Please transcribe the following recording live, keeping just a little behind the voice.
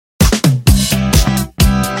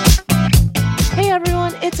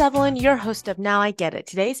it's Evelyn, your host of Now I Get It,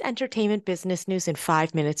 today's entertainment business news in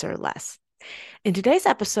 5 minutes or less. In today's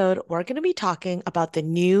episode, we're going to be talking about the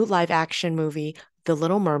new live action movie, The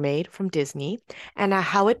Little Mermaid from Disney, and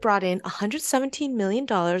how it brought in $117 million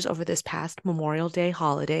over this past Memorial Day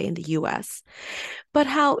holiday in the US. But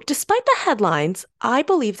how, despite the headlines, I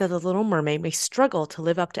believe that The Little Mermaid may struggle to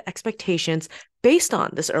live up to expectations based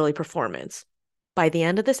on this early performance. By the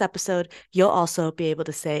end of this episode, you'll also be able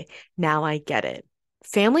to say, Now I Get It.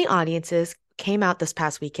 Family audiences came out this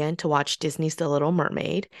past weekend to watch Disney's The Little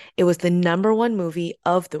Mermaid. It was the #1 movie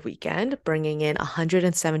of the weekend, bringing in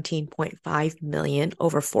 $117.5 million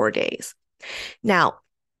over 4 days. Now,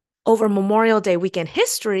 over Memorial Day weekend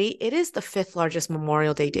history, it is the 5th largest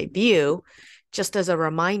Memorial Day debut. Just as a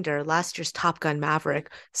reminder, last year's Top Gun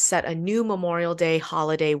Maverick set a new Memorial Day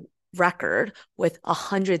holiday record with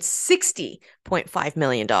 $160.5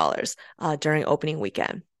 million during opening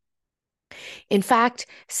weekend. In fact,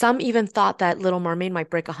 some even thought that Little Mermaid might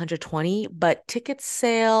break 120, but ticket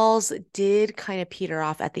sales did kind of peter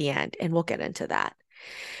off at the end, and we'll get into that.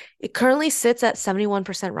 It currently sits at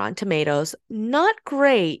 71% Rotten Tomatoes. Not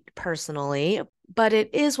great, personally, but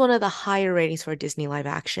it is one of the higher ratings for Disney live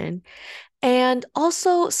action. And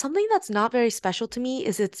also, something that's not very special to me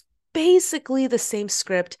is it's basically the same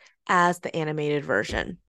script as the animated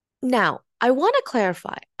version. Now, I want to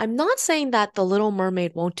clarify, I'm not saying that The Little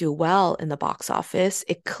Mermaid won't do well in the box office.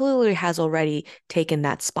 It clearly has already taken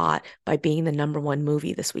that spot by being the #1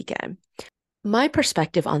 movie this weekend. My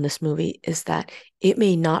perspective on this movie is that it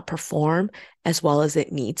may not perform as well as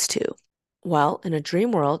it needs to. Well, in a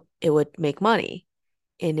dream world, it would make money.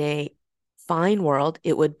 In a fine world,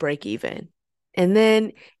 it would break even. And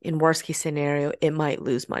then, in worst case scenario, it might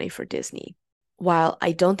lose money for Disney. While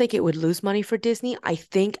I don't think it would lose money for Disney, I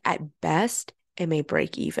think at best it may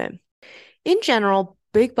break even. In general,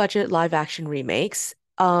 big budget live action remakes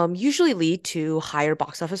usually lead to higher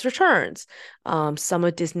box office returns. Some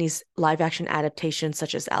of Disney's live action adaptations,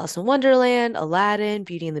 such as Alice in Wonderland, Aladdin,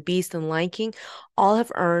 Beauty and the Beast, and Lion King, all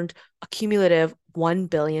have earned a cumulative $1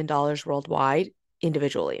 billion worldwide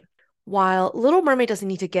individually. While Little Mermaid doesn't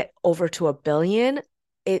need to get over to $1 billion,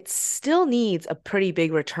 it still needs a pretty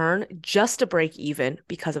big return just to break even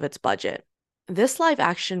because of its budget. This live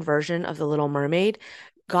action version of The Little Mermaid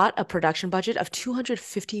got a production budget of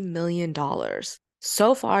 $250 million.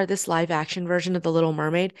 So far, this live action version of The Little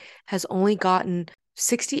Mermaid has only gotten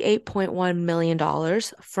 $68.1 million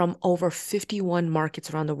from over 51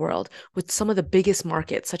 markets around the world, with some of the biggest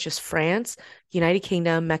markets such as France, United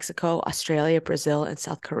Kingdom, Mexico, Australia, Brazil, and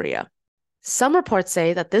South Korea. Some reports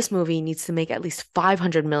say that this movie needs to make at least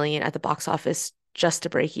 $500 million at the box office just to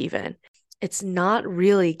break even. It's not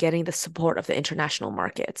really getting the support of the international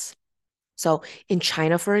markets. So in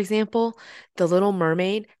China, for example, The Little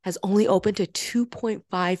Mermaid has only opened to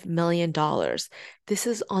 $2.5 million. This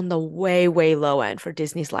is on the way, way low end for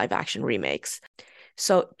Disney's live action remakes.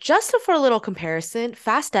 So just for a little comparison,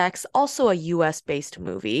 Fast X, also a US-based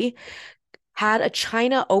movie, had a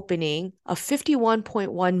China opening of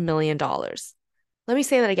 $51.1 million. Let me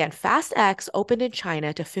say that again. Fast X opened in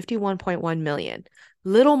China to $51.1 million.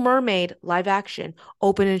 Little Mermaid live action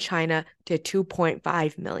opened in China to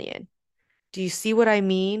 $2.5 million. Do you see what I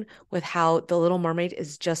mean with how The Little Mermaid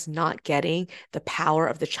is just not getting the power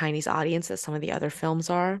of the Chinese audience that some of the other films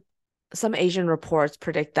are? Some Asian reports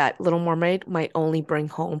predict that Little Mermaid might only bring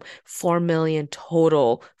home $4 million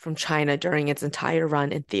total from China during its entire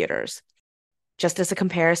run in theaters. Just as a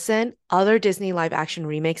comparison, other Disney live action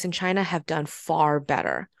remakes in China have done far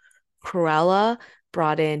better. Cruella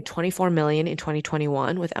brought in $24 million in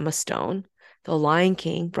 2021 with Emma Stone. The Lion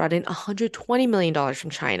King brought in $120 million from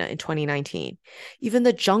China in 2019. Even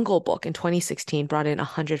The Jungle Book in 2016 brought in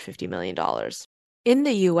 $150 million. In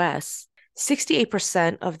the US,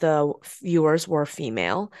 68% of the viewers were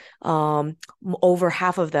female. Over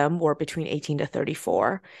half of them were between 18 to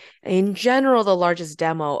 34. In general, the largest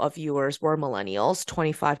demo of viewers were millennials,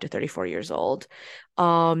 25 to 34 years old.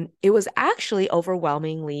 It was actually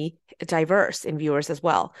overwhelmingly diverse in viewers as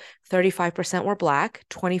well. 35% were Black,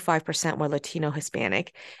 25% were Latino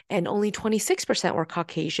Hispanic, and only 26% were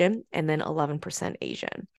Caucasian, and then 11%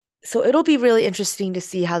 Asian. So it'll be really interesting to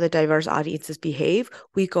see how the diverse audiences behave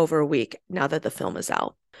week over week now that the film is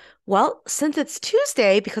out. Well, since it's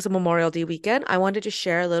Tuesday because of Memorial Day weekend, I wanted to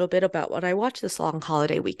share a little bit about what I watched this long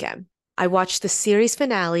holiday weekend. I watched the series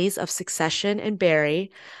finales of Succession and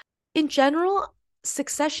Barry. In general,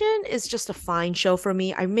 Succession is just a fine show for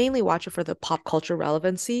me. I mainly watch it for the pop culture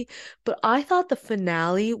relevancy, but I thought the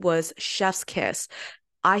finale was chef's kiss.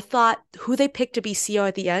 I thought who they picked to be CEO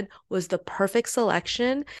at the end was the perfect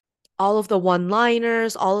selection. all of the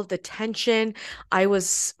one-liners, all of the tension. I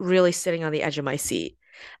was really sitting on the edge of my seat.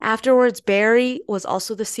 Afterwards, Barry was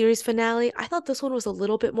also the series finale. I thought this one was a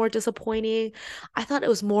little bit more disappointing. I thought it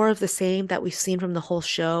was more of the same that we've seen from the whole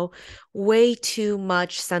show. Way too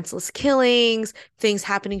much senseless killings, things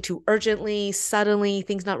happening too urgently, suddenly,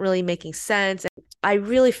 things not really making sense. I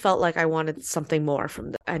really felt like I wanted something more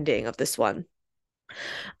from the ending of this one.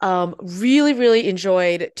 Really, really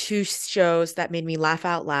enjoyed two shows that made me laugh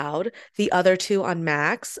out loud. The other two on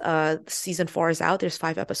Max, season 4 is out. There's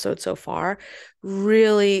 5 episodes so far.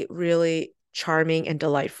 Really, really charming and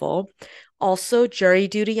delightful. Also, Jury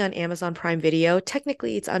Duty on Amazon Prime Video.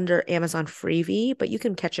 Technically, it's under Amazon Freevee, but you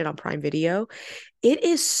can catch it on Prime Video. It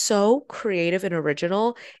is so creative and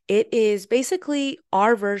original. It is basically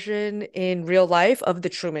our version in real life of The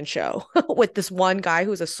Truman Show with this one guy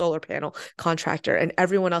who's a solar panel contractor and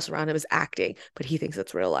everyone else around him is acting, but he thinks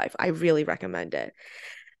it's real life. I really recommend it.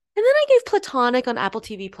 And then I gave Platonic on Apple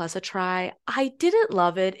TV Plus a try. I didn't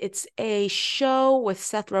love it. It's a show with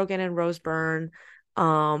Seth Rogen and Rose Byrne.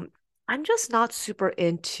 Um, I'm just not super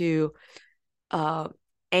into uh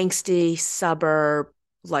angsty suburb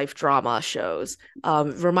life drama shows.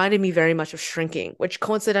 Reminded me very much of Shrinking, which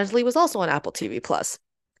coincidentally was also on Apple TV Plus.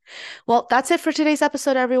 Well, that's it for today's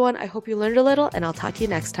episode, everyone. I hope you learned a little, and I'll talk to you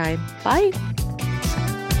next time. Bye.